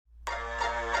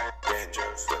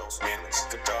banjo, fiddles, mandolins,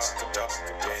 guitar,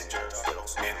 banjo,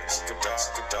 fiddles, mandolins, guitar,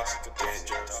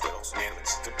 banjo, fiddles,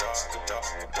 mandolins, guitar,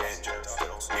 banjo,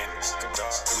 fiddles, mandolins,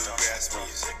 guitar, bluegrass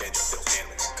music, banjo, fiddles,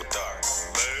 mandolins, guitar,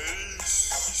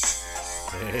 bass.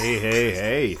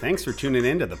 Hey. Thanks for tuning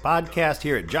in to the podcast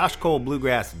here at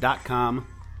joshcolebluegrass.com.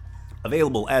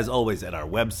 Available, as always, at our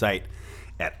website,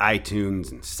 at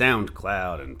iTunes and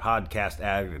SoundCloud and Podcast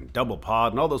Addict and Double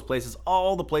Pod and all those places,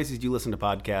 all the places you listen to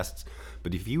podcasts.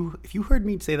 But if you heard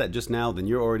me say that just now, then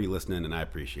you're already listening, and I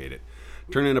appreciate it.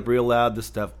 Turn it up real loud. This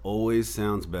stuff always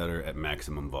sounds better at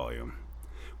maximum volume.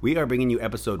 We are bringing you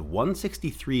episode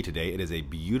 163 today. It is a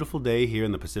beautiful day here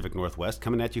in the Pacific Northwest,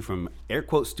 coming at you from Air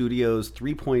Quote Studios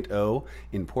 3.0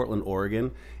 in Portland,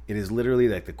 Oregon. It is literally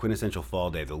like the quintessential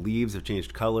fall day. The leaves have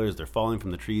changed colors. They're falling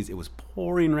from the trees. It was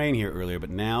pouring rain here earlier,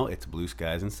 but now it's blue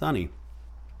skies and sunny.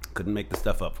 Couldn't make this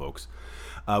stuff up, folks.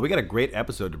 We got a great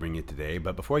episode to bring you today,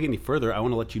 but before I get any further, I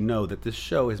want to let you know that this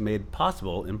show is made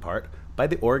possible in part by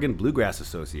the Oregon Bluegrass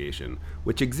Association,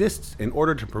 which exists in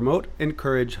order to promote,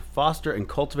 encourage, foster, and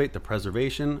cultivate the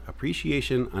preservation,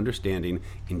 appreciation, understanding,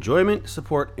 enjoyment,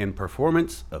 support, and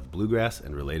performance of bluegrass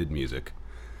and related music.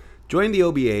 Join the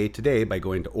OBA today by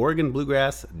going to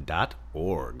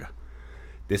OregonBluegrass.org.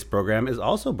 This program is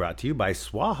also brought to you by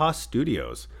Swaha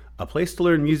Studios, a place to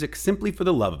learn music simply for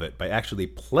the love of it by actually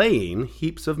playing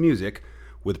heaps of music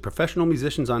with professional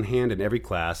musicians on hand in every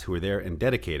class who are there and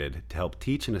dedicated to help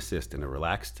teach and assist in a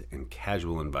relaxed and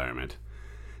casual environment.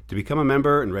 To become a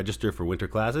member and register for winter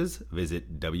classes,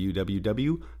 visit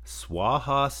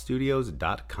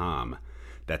www.swahastudios.com.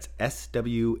 That's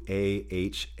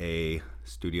SWAHA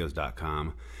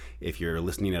studios.com. If you're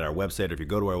listening at our website, or if you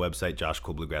go to our website,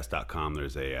 joshcolebluegrass.com,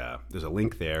 there's a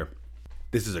link there.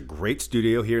 This is a great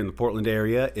studio here in the Portland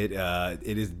area. It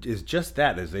is just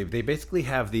that. They basically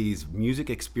have these music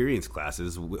experience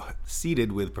classes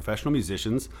seated with professional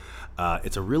musicians.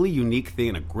 It's a really unique thing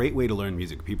and a great way to learn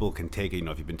music. People can take,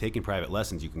 if you've been taking private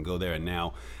lessons, you can go there and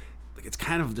now it's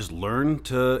kind of just learn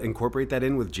to incorporate that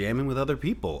in with jamming with other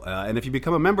people. And if you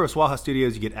become a member of Swaha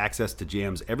Studios, you get access to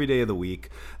jams every day of the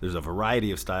week. There's a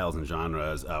variety of styles and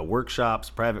genres, workshops,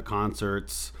 private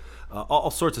concerts,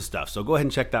 all sorts of stuff. So go ahead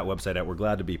and check that website out. We're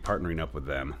glad to be partnering up with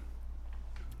them.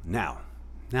 Now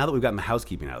that we've gotten the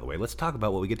housekeeping out of the way, let's talk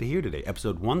about what we get to hear today.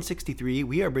 Episode 163,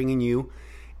 we are bringing you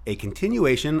a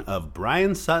continuation of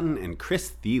Bryan Sutton and Chris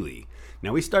Thile.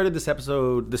 Now, we started the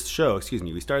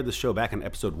show back in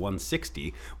episode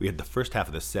 160. We had the first half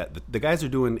of the set. The guys are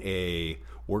doing a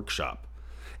workshop.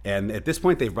 And at this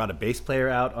point, they've brought a bass player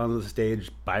out on the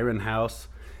stage, Byron House,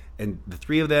 and the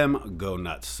three of them go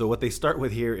nuts. So what they start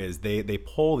with here is they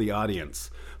poll the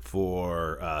audience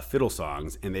for fiddle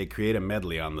songs, and they create a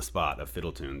medley on the spot of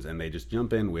fiddle tunes. And they just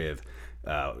jump in with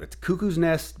it's Cuckoo's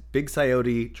Nest, Big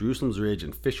Coyote, Jerusalem's Ridge,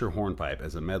 and Fisher Hornpipe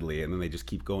as a medley, and then they just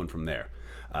keep going from there.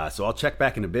 So I'll check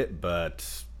back in a bit,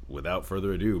 but without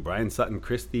further ado, Bryan Sutton,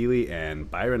 Chris Thile,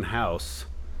 and Byron House,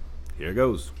 here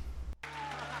goes.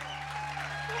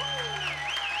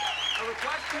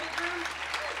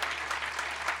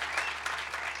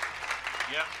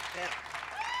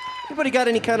 Anybody got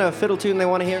any kind of fiddle tune they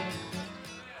want to hear?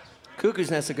 Cuckoo's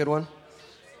Nest's a good one.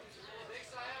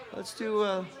 Let's do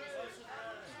a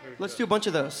bunch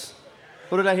of those.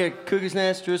 What did I hear? Cuckoo's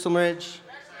Nest, Jerusalem Ridge,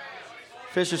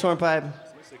 Fisher's Hornpipe.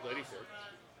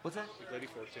 What's that? The Glady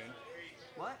Fork tune.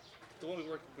 What? The one we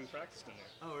practiced in there.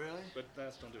 Oh, really? But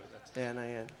don't do it. Yeah, not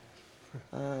yet.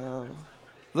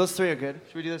 Those three are good.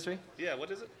 Should we do those three? Yeah,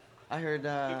 what is it? I heard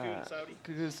Cuckoo and Saudi.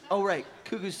 Cuckoo's. Oh, right.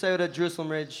 Cuckoo's Soda, Jerusalem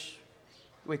Ridge.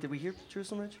 Wait, did we hear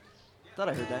Jerusalem Ridge? Thought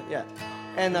I heard that. Yeah.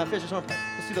 And Fisher's Hornpipe.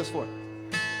 Let's do those four.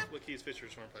 What key is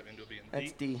Fisher's Hornpipe in? Do it be in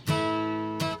That's D? D.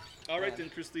 All right then,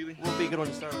 Chris Thile. Will be a good one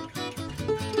to start with.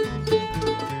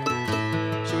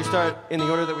 Should we start in the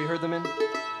order that we heard them in? Then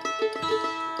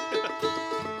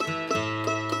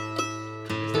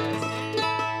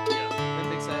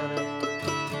Big Coyote.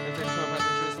 Then Fisher's Hornpipe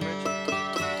and Jerusalem Ridge.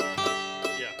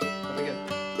 Yeah. That'll be good.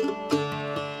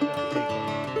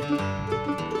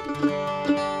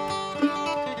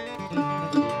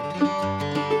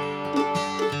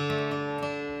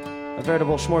 A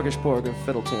veritable smorgasbord of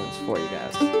fiddle tunes for you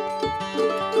guys.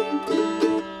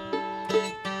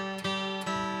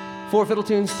 4 fiddle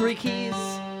tunes, 3 keys.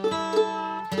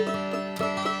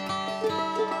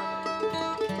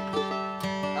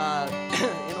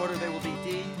 In order, they will be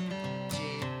D,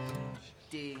 G,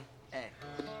 D, A.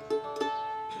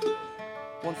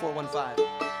 1, 4, 1, 5.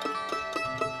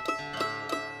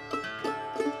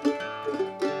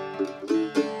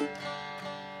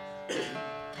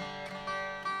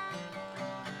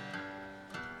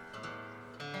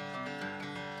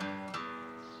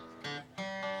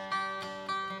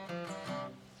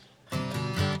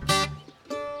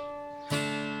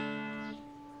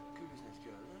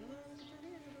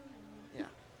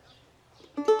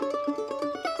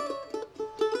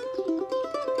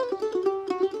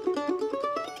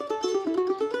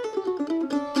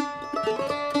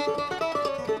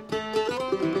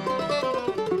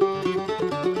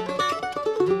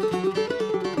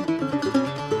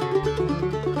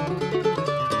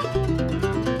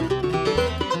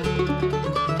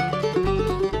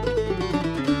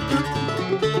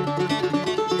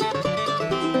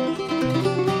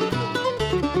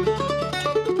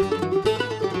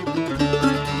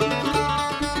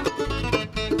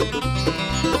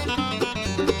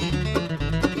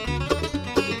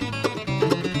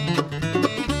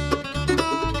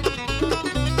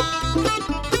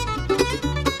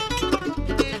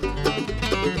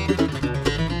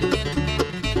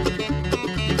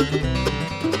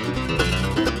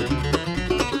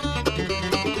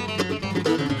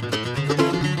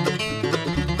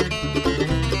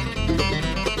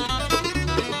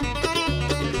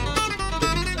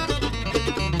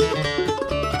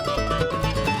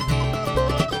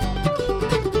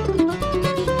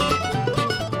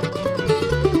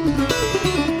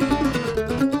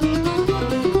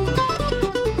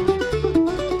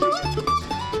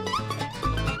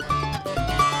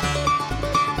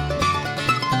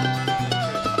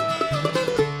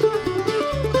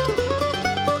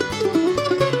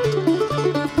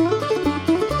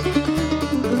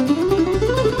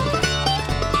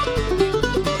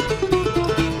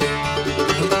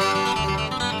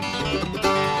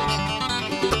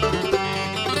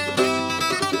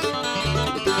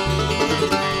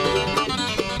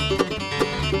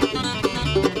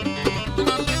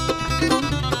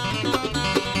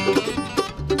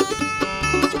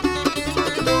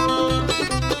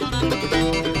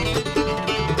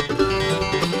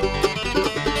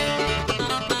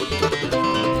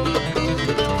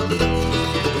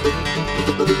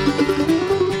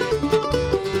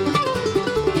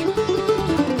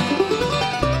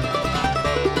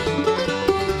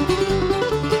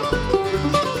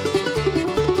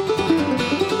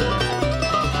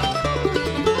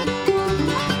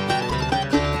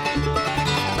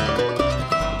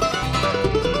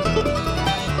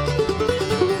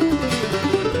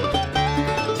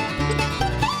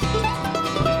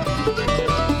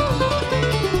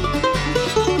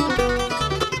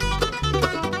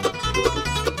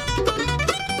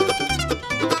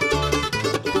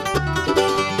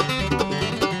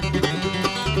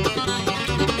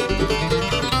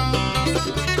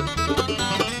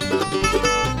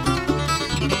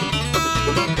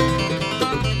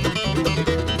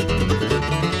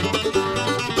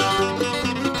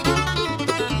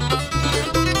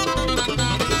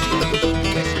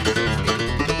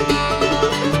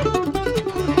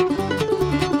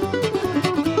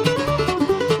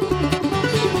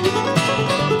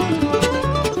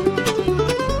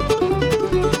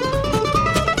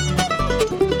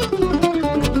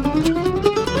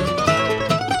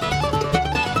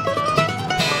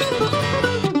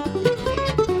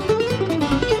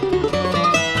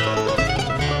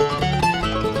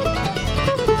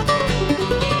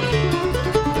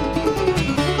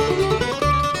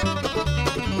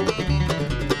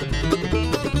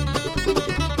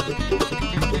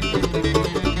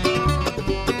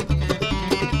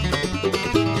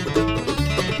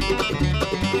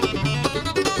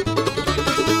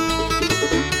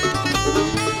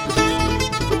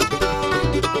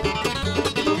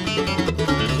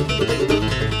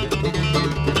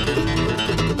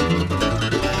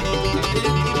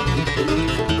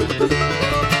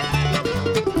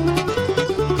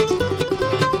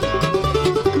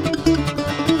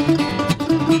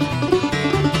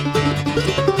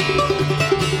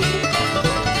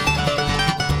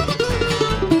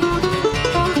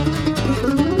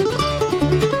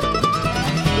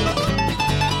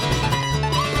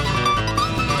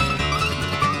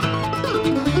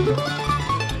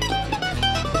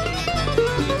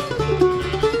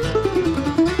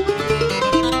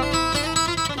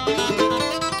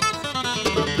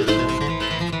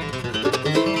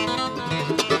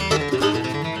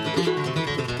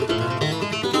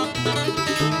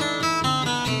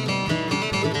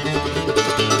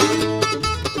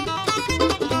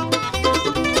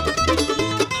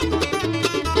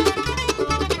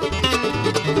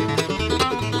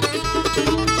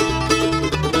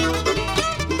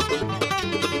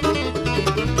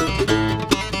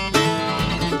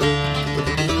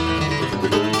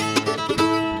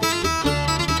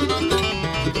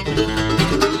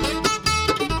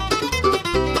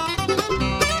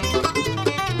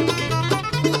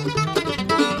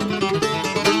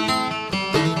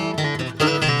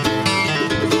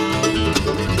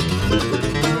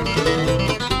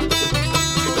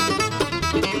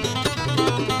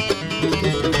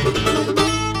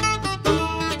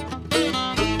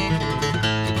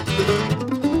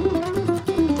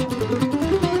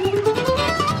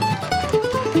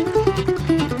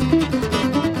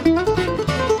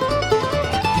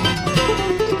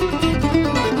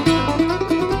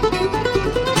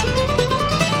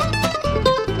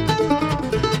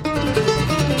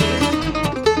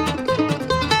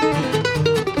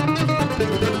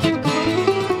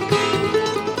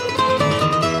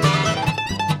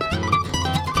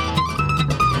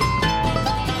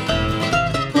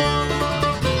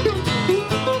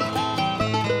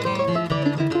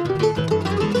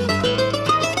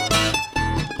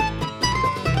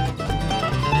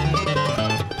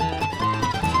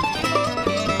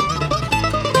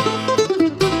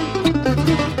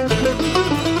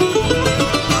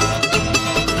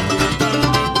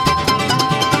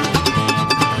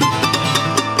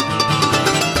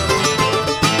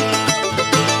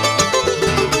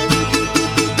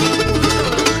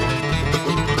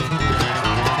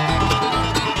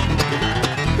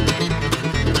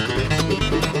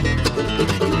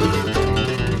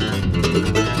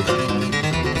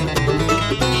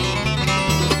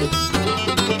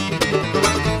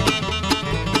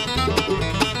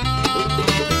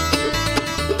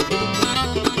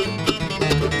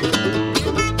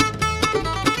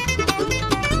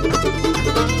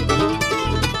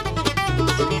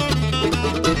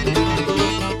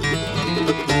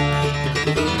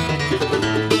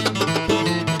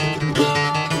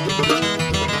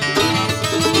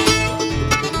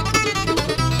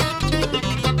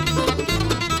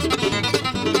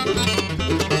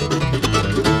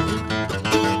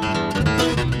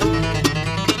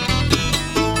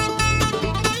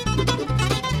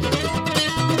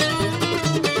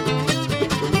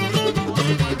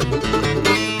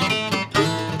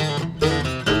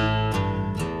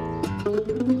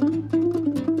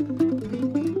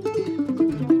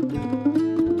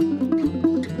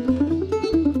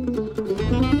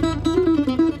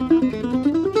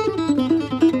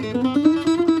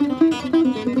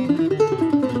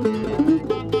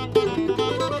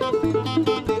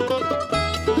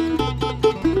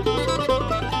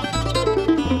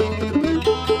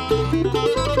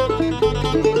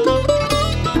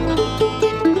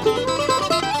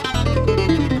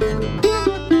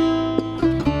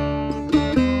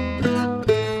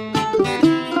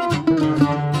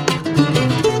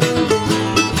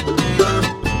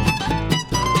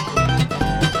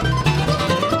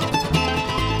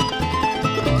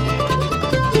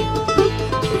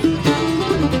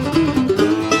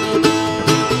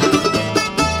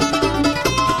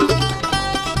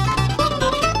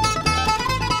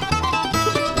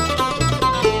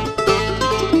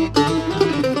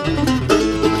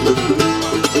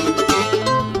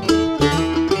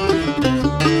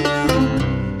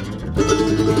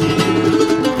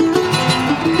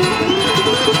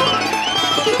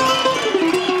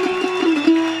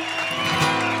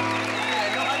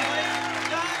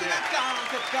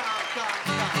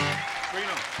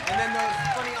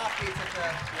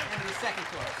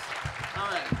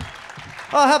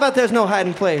 Oh, how about there's no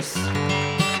hiding place?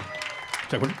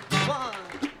 Check one.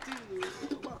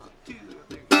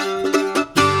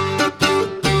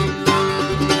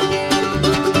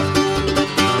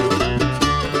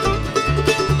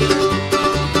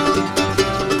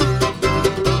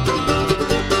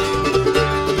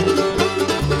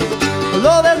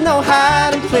 Lord, there's no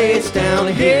hiding place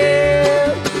down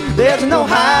here. There's no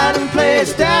hiding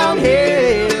place down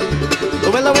here.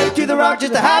 Well, I went to the rock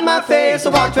just to hide my face. I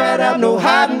walked right out, no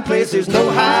hiding place. There's no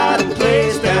hiding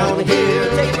place down here.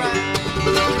 Take it right.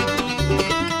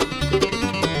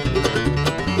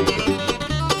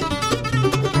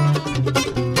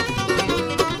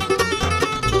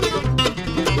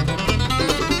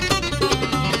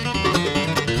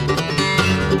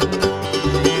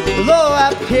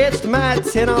 I pitched my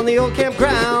tent on the old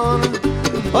campground.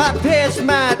 I pitched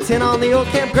my tent on the old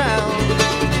campground.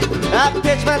 I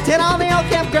pitched my tent on the old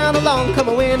campground. Along come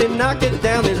a wind and knocked it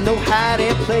down. There's no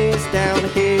hiding place down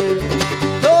here.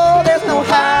 Oh, there's no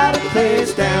hiding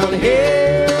place down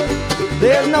here.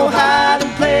 There's no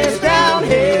hiding place down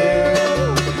here.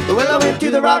 Well, I went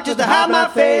to the rock just to hide my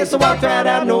face. I walked right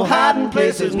out, no hiding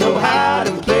place. There's no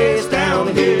hiding place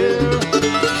down here.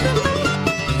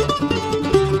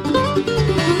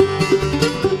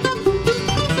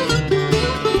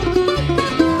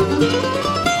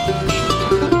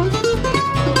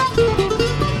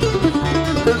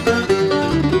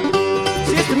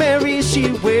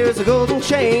 She wears a golden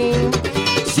chain.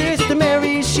 Sister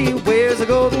Mary, she wears a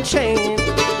golden chain.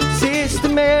 Sister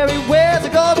Mary wears a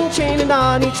golden chain, and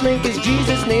on each link is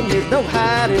Jesus' name. There's no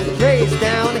hiding place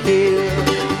down here.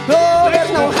 Oh,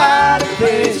 there's no hiding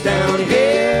place down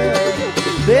here.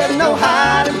 There's no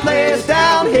hiding place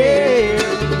down here.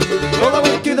 Well, I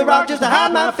went to the rock just to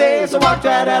hide my face. I walked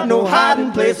right out, no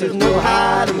hiding place. There's no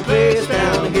hiding place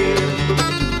down here.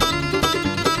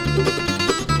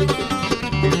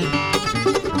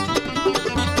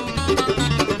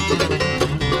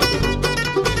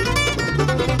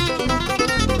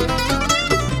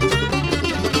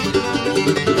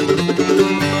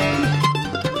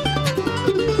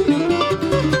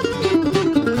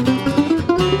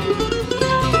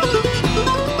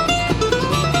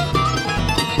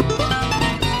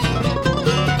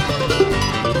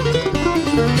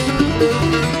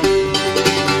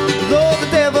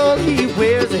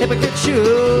 Hypocrite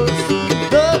shoes.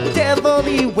 The devil,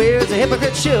 he wears a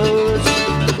hypocrite shoes.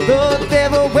 The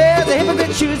devil wears a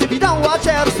hypocrite shoes. If you don't watch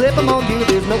out, he'll slip them on you.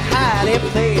 There's no hiding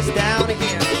place down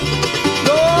here.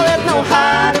 No, there's no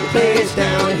hiding place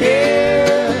down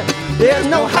here. There's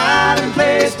no hiding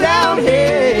place down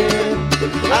here.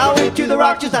 I went to the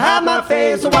rock just to hide my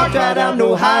face. I walked right out,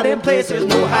 no hiding place. There's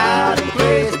no hiding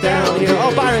place down here.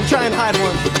 Oh, Byron, try and hide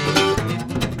one.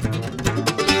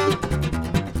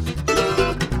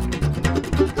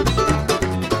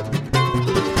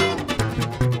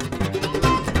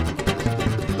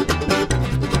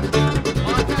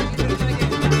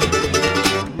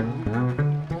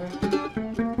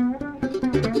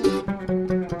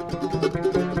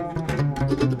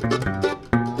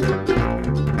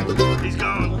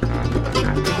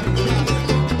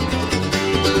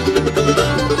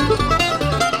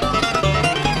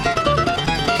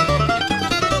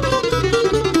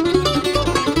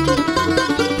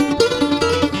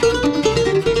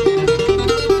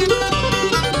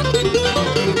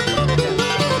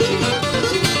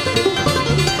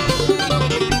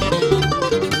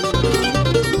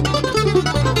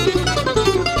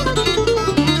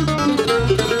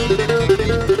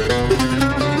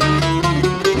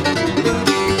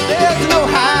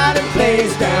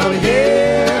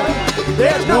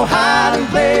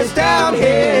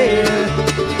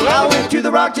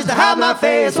 Just to hide my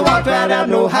face, I walked right out,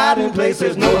 no hiding place.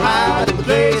 There's no hiding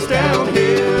place down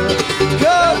here.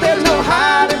 Cause there's no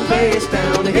hiding place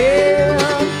down here.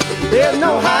 There's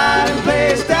no hiding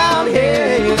place down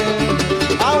here.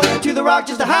 I went to the rock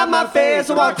just to hide my face.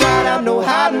 I walked right out, no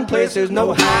hiding place. There's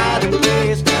no hiding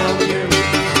place down here.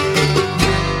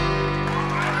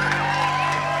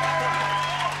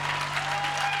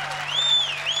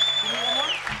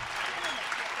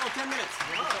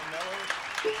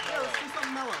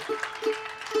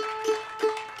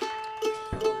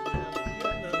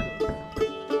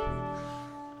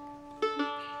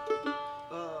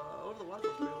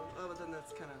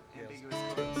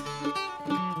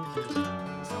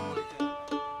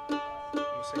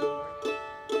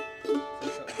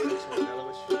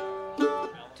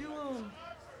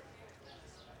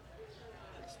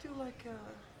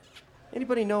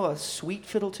 Anybody know a sweet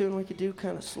fiddle tune we could do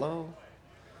kind of slow?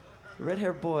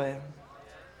 Red-haired boy.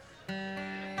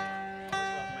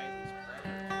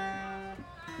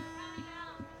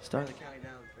 Start the counting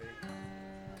down.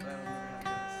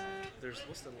 there's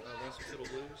what's the Lonesome Fiddle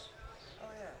Blues?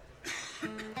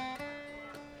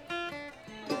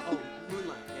 Oh,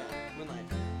 Moonlight, yeah. Moonlight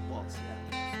Waltz, yeah.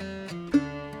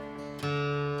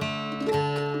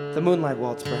 The Moonlight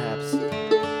Waltz, perhaps.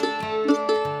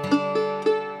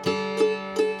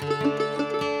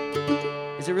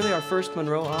 Is it really our first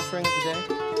Monroe offering of the day?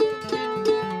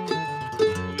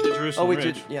 We did Jerusalem We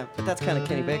Ridge. did, yeah. But that's kind of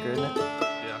Kenny Baker, isn't it?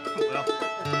 Yeah. Well,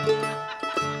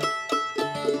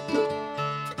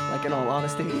 Like, in all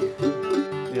honesty.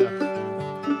 yeah.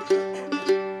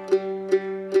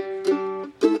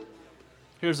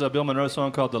 Here's a Bill Monroe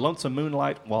song called "The Lonesome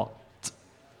Moonlight Waltz."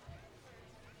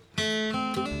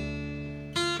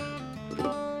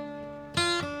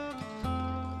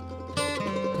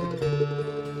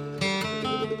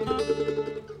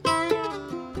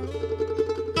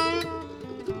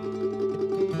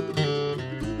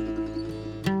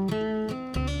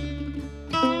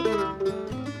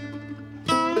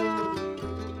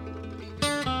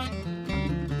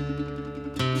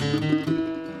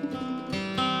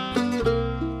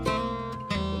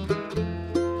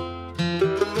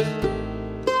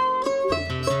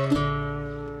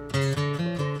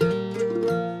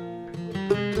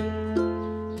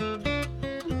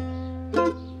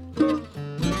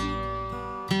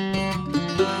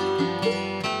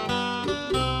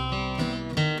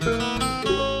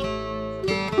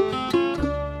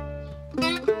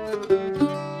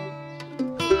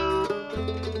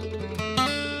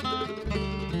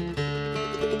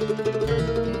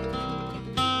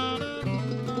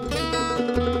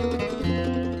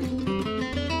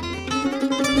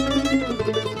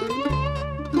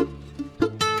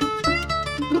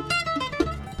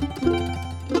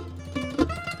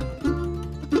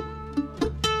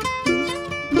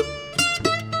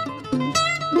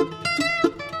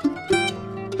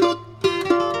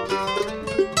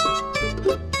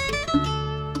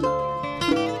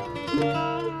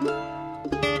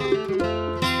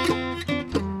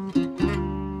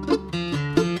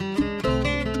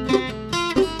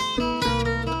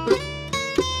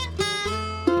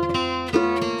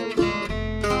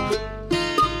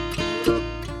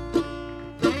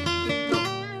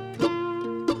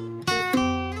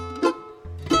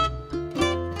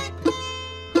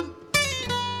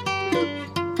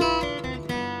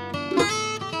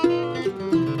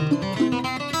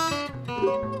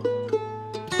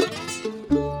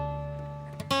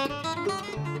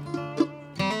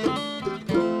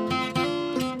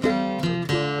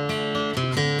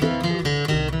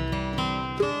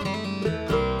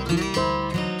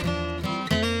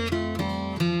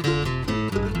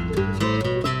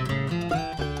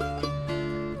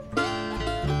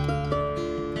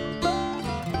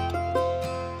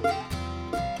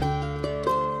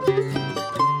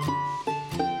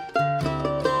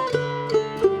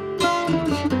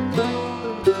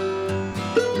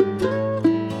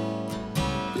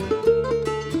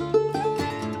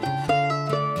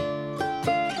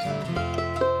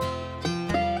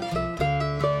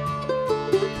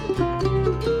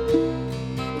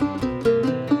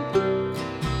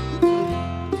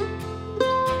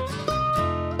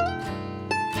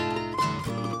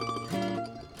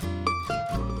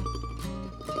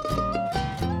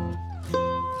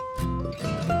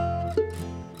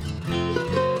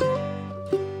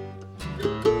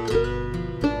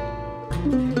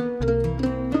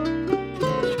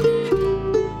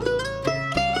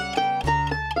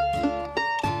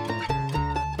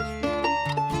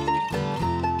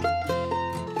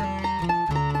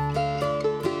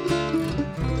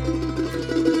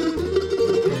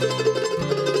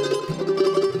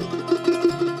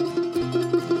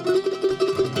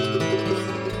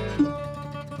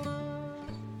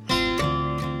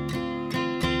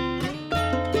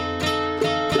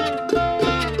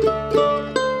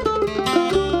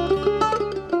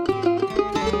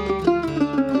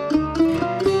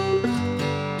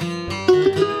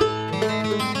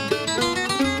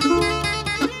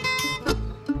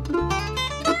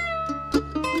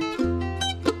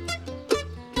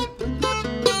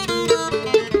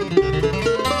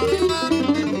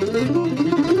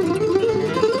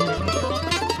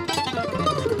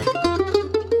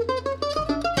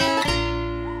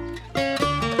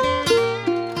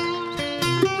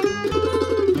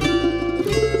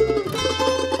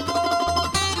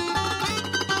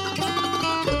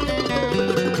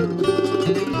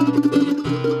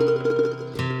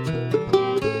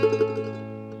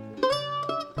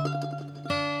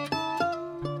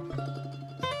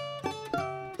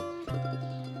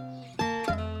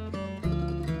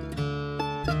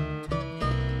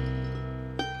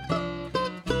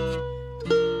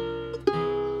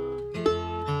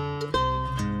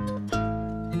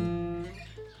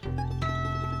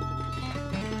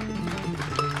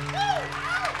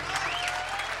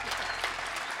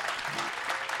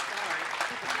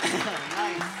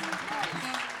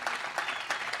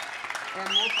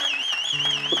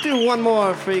 do one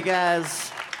more for you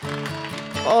guys.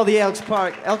 Oh, the Elks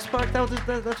Park. Elks Park, that's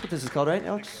what this is called, right?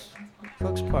 Elks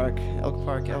Park.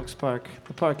 Elks Park.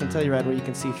 The park in Telluride where you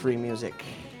can see free music.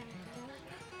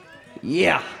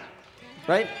 Yeah.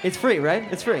 Right? It's free, right?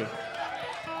 It's free.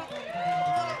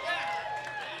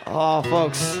 Oh,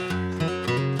 folks.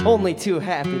 Only too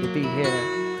happy to be here.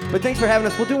 But thanks for having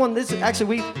us. We'll do one. This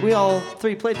actually, we all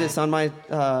three played this on my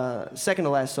second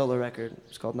to last solo record.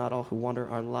 It's called Not All Who Wander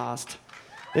Are Lost.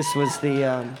 This was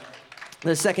the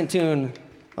second tune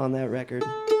on that record.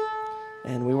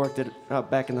 And we worked it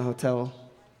out back in the hotel,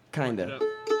 kinda.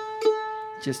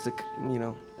 Just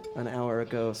an hour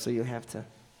ago, so you have to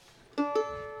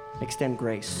extend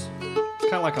grace. It's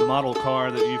kind of like a model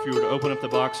car that if you were to open up the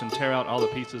box and tear out all the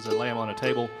pieces and lay them on a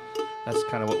table, that's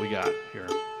kind of what we got here.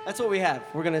 That's what we have.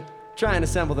 We're gonna try and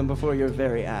assemble them before your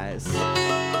very eyes.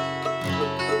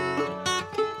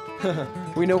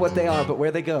 We know what they are, but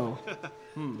where they go.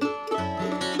 Ready?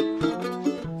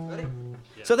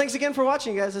 Yeah. So thanks again for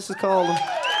watching, guys. This is called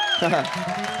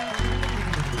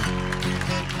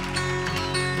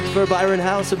For Byron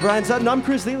House and Bryan Sutton. I'm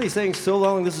Chris Thile saying so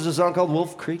long. This is a song called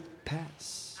Wolf Creek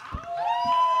Pass.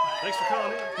 Thanks for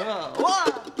calling in.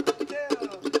 One, two, 3.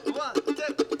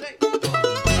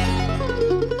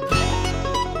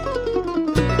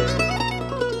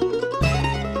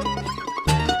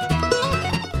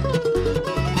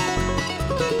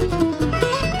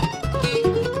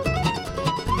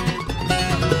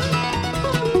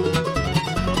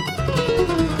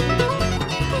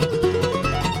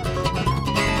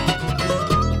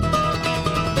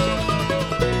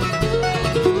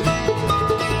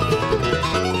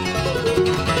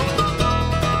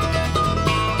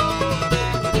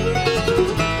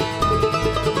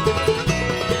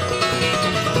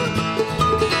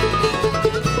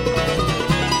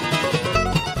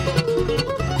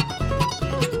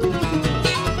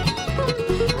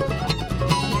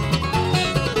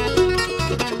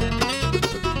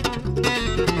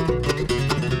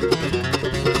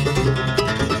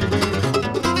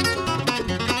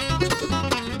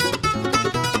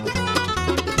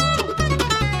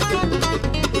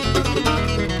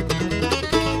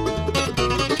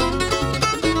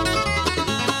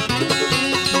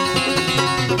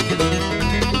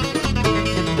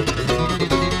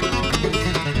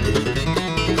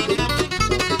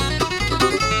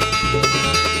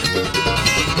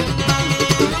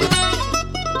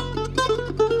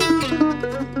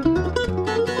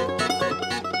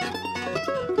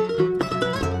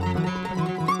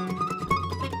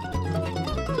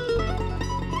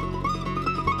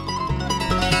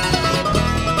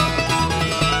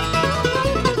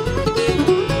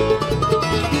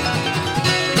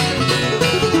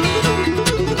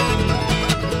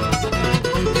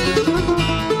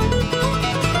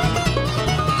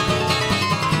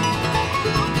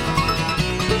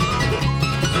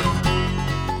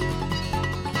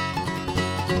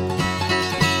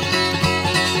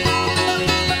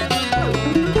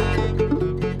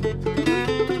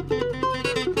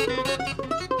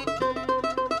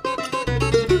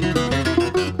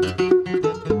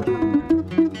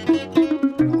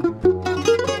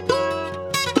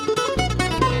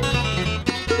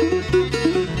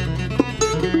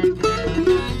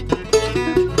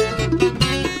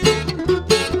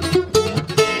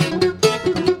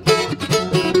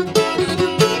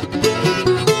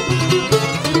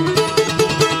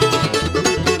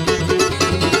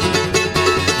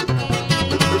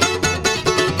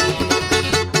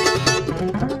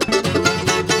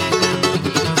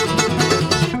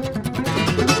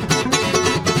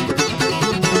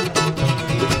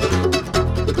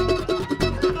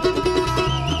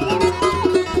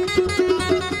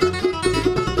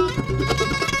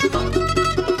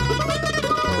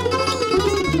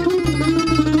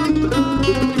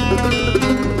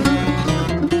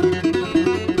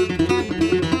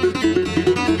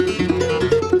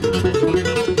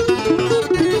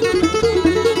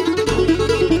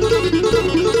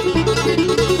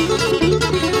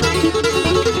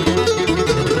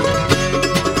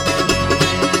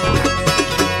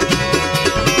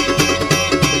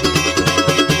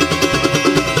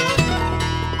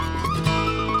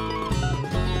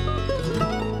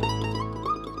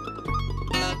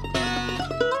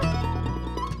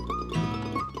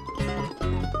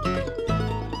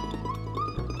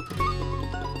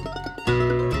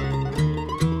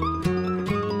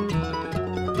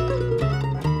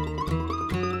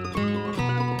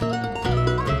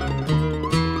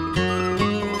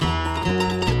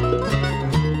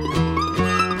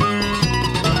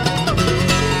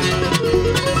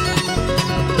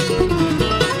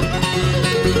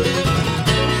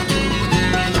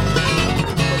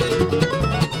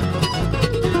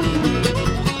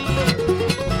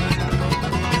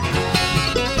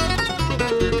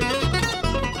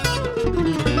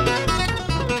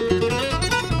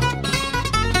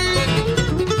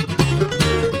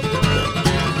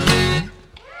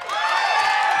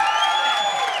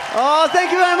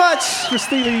 thank you very much, Chris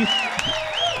Thile.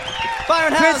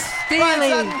 Byron Chris House.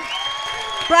 Thile.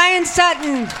 Bryan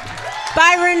Sutton.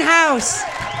 Byron House.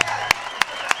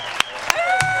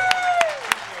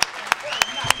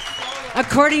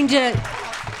 According to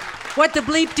What the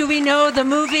Bleep Do We Know, the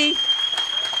movie,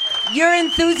 your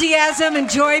enthusiasm and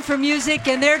joy for music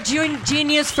and their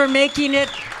genius for making it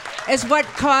is what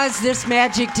caused this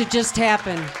magic to just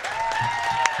happen.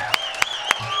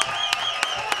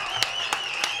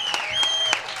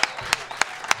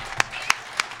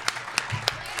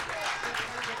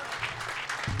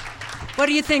 What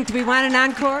do you think? Do we want an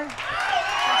encore?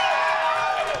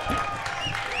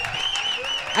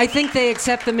 I think they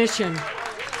accept the mission.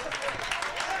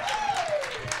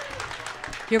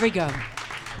 Here we go.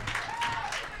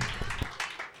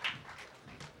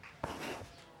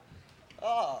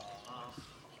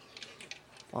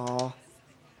 Aw,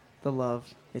 the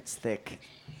love, it's thick.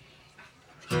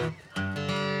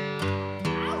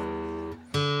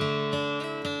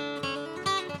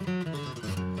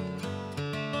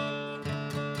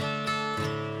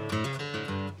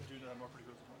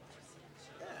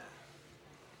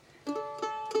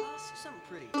 Something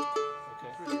pretty.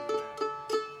 Okay. Prettier than that.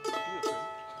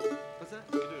 What's that?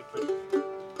 You do it pretty.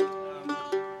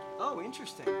 Oh,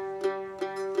 interesting.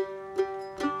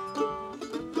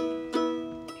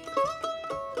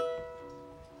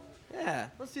 Yeah,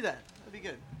 let's do that. That'd be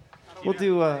good. We'll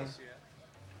do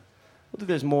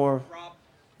There's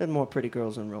more pretty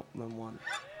girls than one.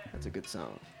 That's a good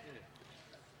song.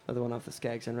 Another one off the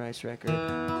Skaggs and Rice record.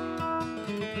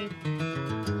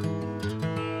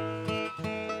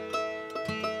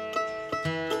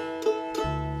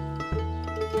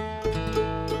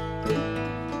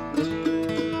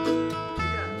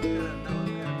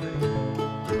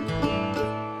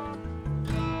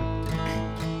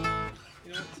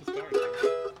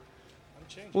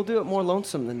 We'll do it more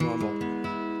lonesome than normal.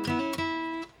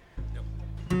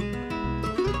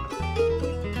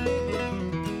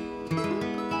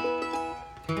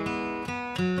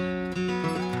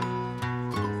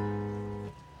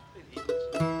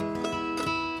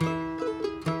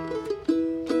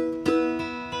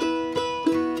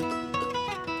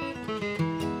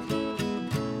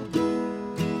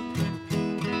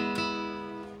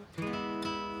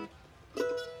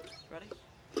 Ready?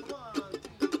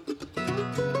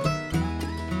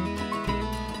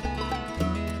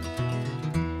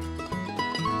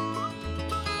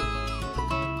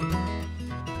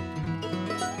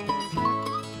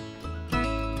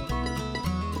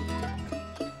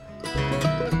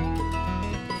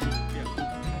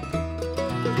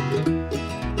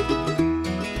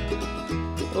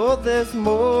 Oh, there's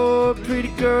more pretty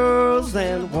girls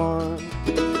than one.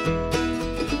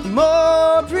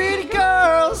 More pretty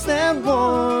girls than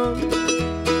one.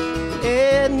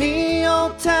 Any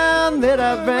old town that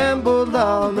I've rambled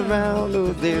all around.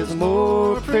 Oh, there's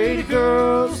more pretty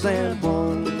girls than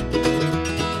one.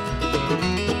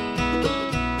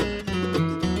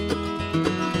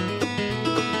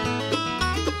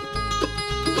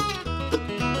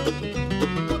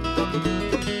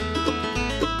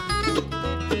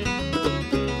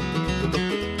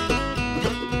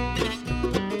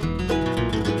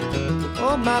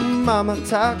 Oh, my mama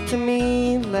talked to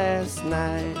me last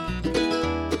night,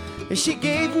 and she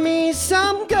gave me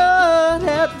some good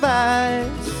advice.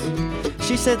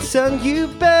 She said, son, you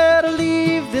better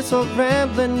leave this old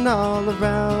rambling all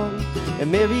around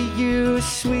and marry you a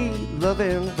sweet,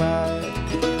 loving wife.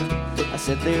 I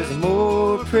said, there's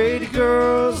more pretty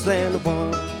girls than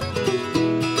one.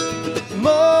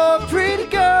 More pretty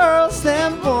girls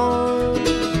than one.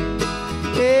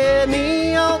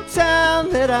 Any old town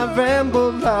that I've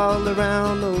rambled all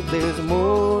around. Oh, there's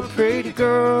more pretty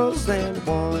girls than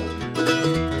one.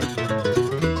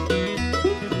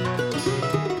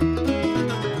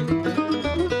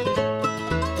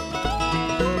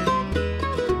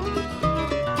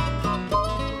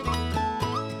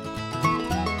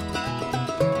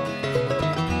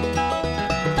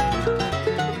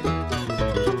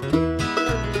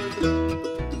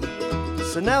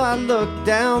 So now I look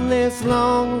down this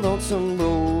long, lonesome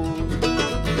road,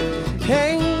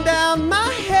 hang down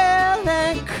my head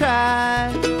and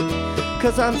cry,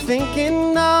 'cause I'm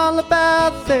thinking all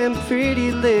about them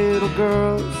pretty little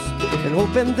girls and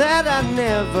hoping that I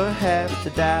never have to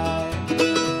die.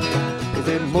 'Cause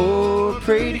there are more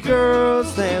pretty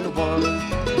girls than one.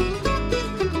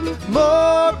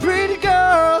 More pretty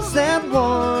girls than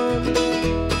one.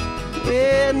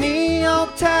 Any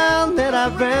old town that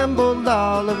I've rambled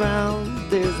all around,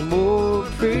 there's more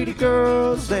pretty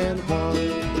girls than one.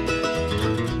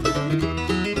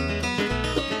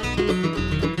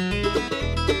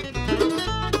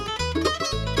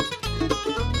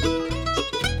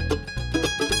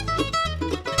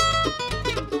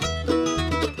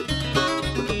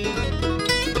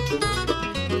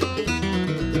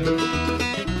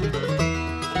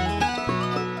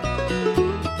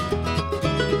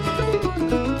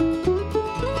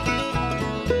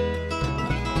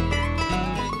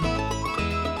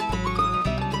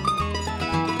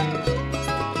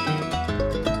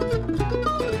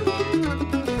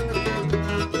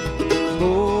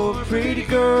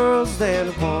 girls than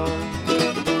one.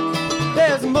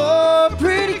 There's more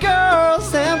pretty girls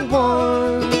than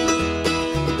one.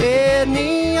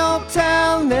 Any old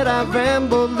town that I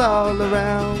rambled all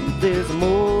around, there's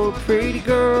more pretty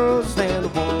girls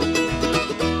than one.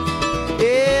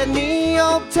 Any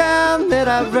old town that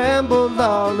I rambled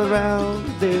all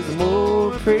around, there's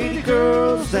more pretty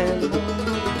girls than one.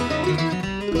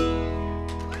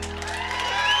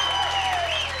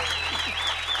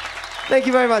 Thank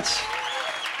you very much.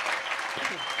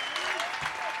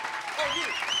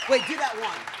 Wait, do that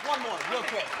one. One more, real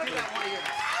quick. Do that one again.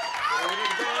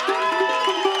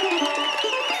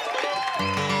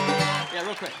 Yeah,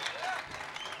 real quick.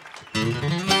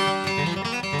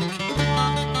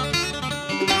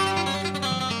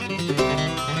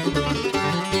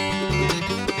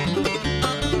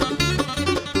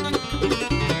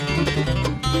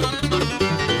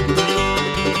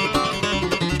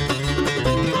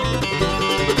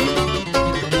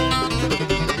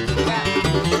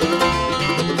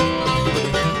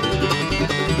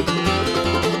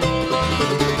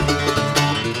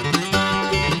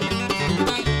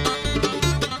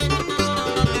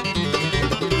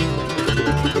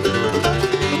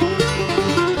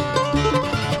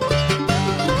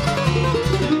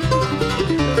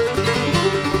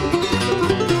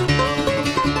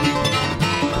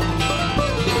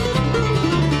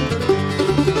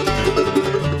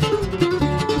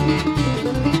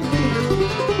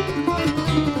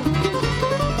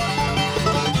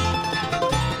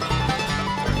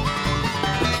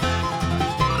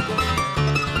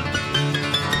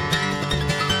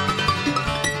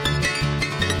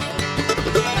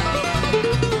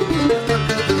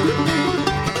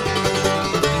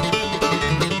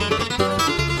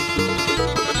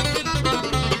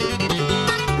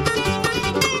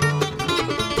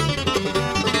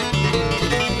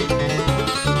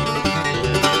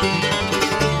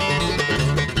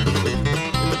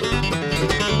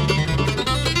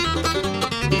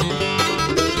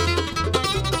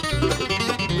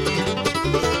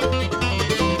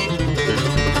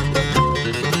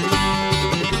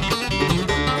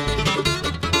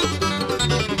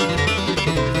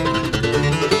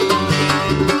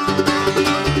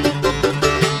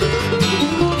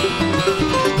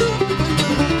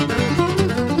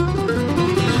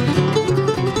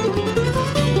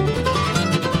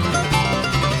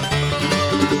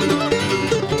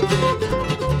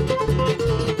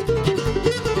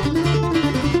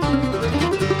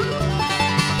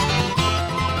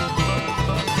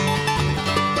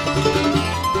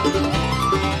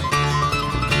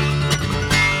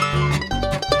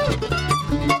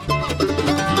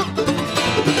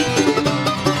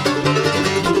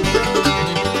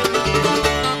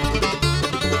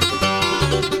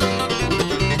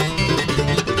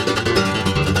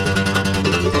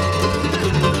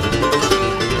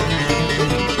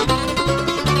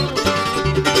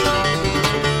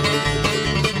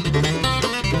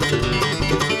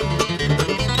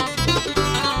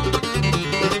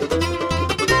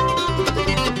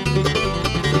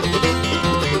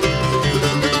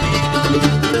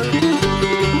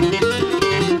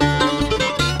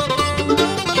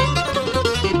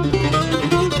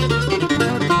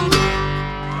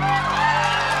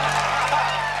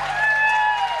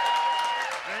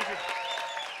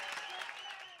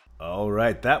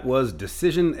 That was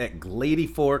Decision at Glady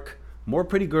Fork, More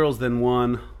Pretty Girls Than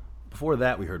One. Before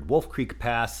that, we heard Wolf Creek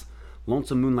Pass,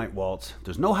 Lonesome Moonlight Waltz,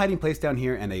 There's No Hiding Place Down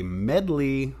Here, and a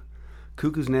medley,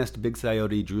 Cuckoo's Nest, Big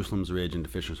Coyote, Jerusalem's Ridge, and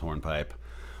Fisher's Hornpipe.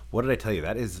 What did I tell you?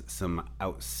 That is some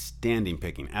outstanding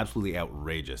picking, absolutely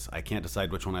outrageous. I can't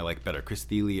decide which one I like better. Chris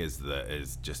Thile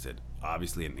is just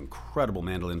obviously an incredible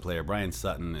mandolin player. Bryan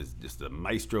Sutton is just a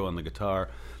maestro on the guitar.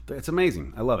 It's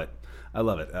amazing. I love it.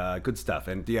 Good stuff.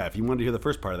 And yeah, if you wanted to hear the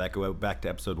first part of that, go back to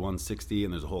episode 160,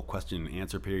 and there's a whole question and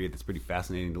answer period that's pretty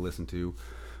fascinating to listen to.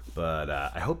 But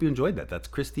I hope you enjoyed that. That's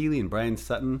Chris Thile and Bryan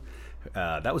Sutton.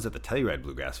 That was at the Telluride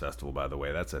Bluegrass Festival, by the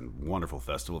way. That's a wonderful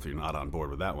festival. If you're not on board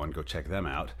with that one, go check them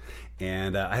out.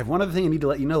 And I have one other thing I need to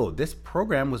let you know. This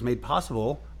program was made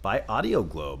possible by Audio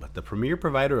Globe, the premier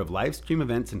provider of live stream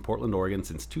events in Portland, Oregon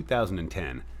since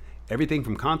 2010. Everything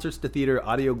from concerts to theater,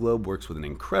 Audio Globe works with an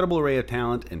incredible array of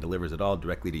talent and delivers it all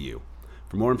directly to you.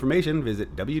 For more information,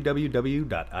 visit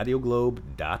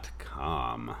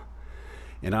www.audioglobe.com.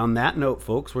 And on that note,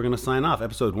 folks, we're going to sign off.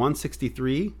 Episode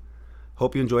 163.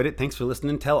 Hope you enjoyed it. Thanks for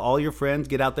listening. Tell all your friends.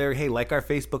 Get out there. Hey, like our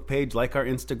Facebook page, like our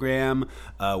Instagram.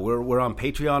 We're on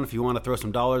Patreon. If you want to throw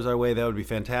some dollars our way, that would be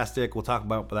fantastic. We'll talk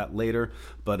about that later.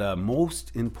 But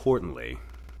most importantly,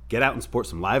 get out and support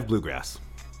some live bluegrass.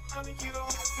 You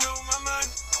don't know my mind.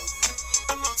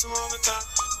 I'm lonesome all the time.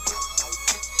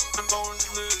 I'm born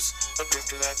to lose, but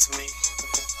picture that to me.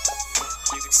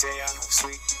 You can say I'm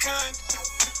sweet and kind.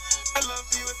 I love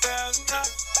you 1,000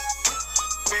 times.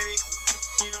 Baby,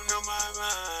 you don't know my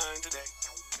mind today.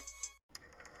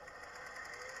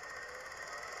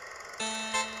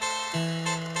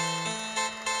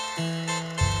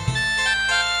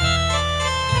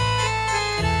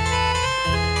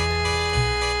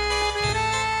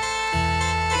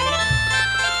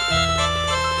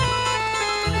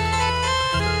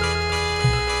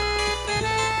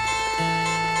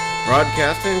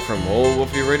 Broadcasting from Old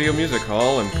Wolfie Radio Music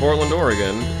Hall in Portland,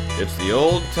 Oregon, it's the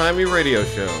Old Timey Radio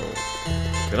Show.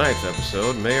 Tonight's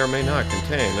episode may or may not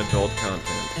contain adult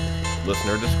content.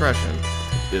 Listener discretion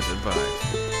is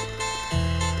advised.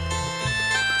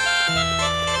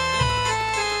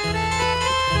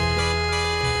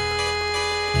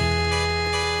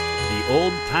 The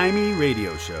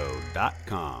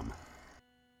oldtimyradioshow.com